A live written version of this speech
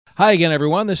Hi again,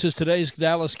 everyone. This is today's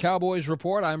Dallas Cowboys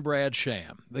Report. I'm Brad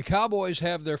Sham. The Cowboys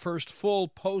have their first full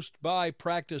post-bye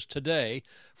practice today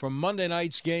from Monday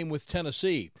night's game with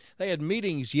Tennessee. They had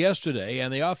meetings yesterday,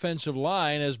 and the offensive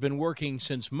line has been working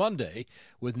since Monday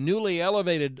with newly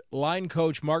elevated line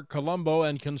coach Mark Colombo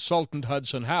and consultant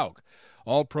Hudson Houck.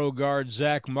 All-Pro guard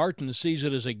Zach Martin sees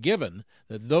it as a given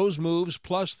that those moves,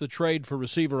 plus the trade for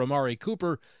receiver Amari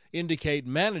Cooper, indicate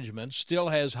management still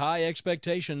has high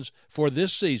expectations for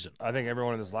this season. I think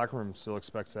everyone in this locker room still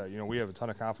expects that. We have a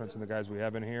ton of confidence in the guys we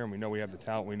have in here, and we know we have the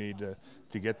talent we need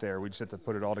to get there. We just have to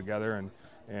put it all together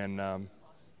and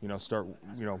start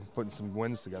putting some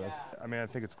wins together. I mean, I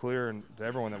think it's clear to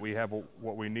everyone that we have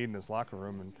what we need in this locker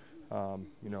room, and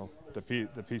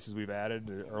the pieces we've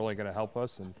added are only going to help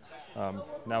us, and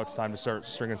now it's time to start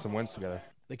stringing some wins together.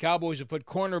 The Cowboys have put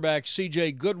cornerback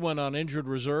C.J. Goodwin on injured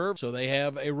reserve, so they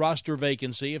have a roster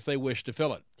vacancy if they wish to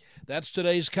fill it. That's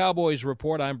today's Cowboys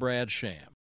Report. I'm Brad Sham.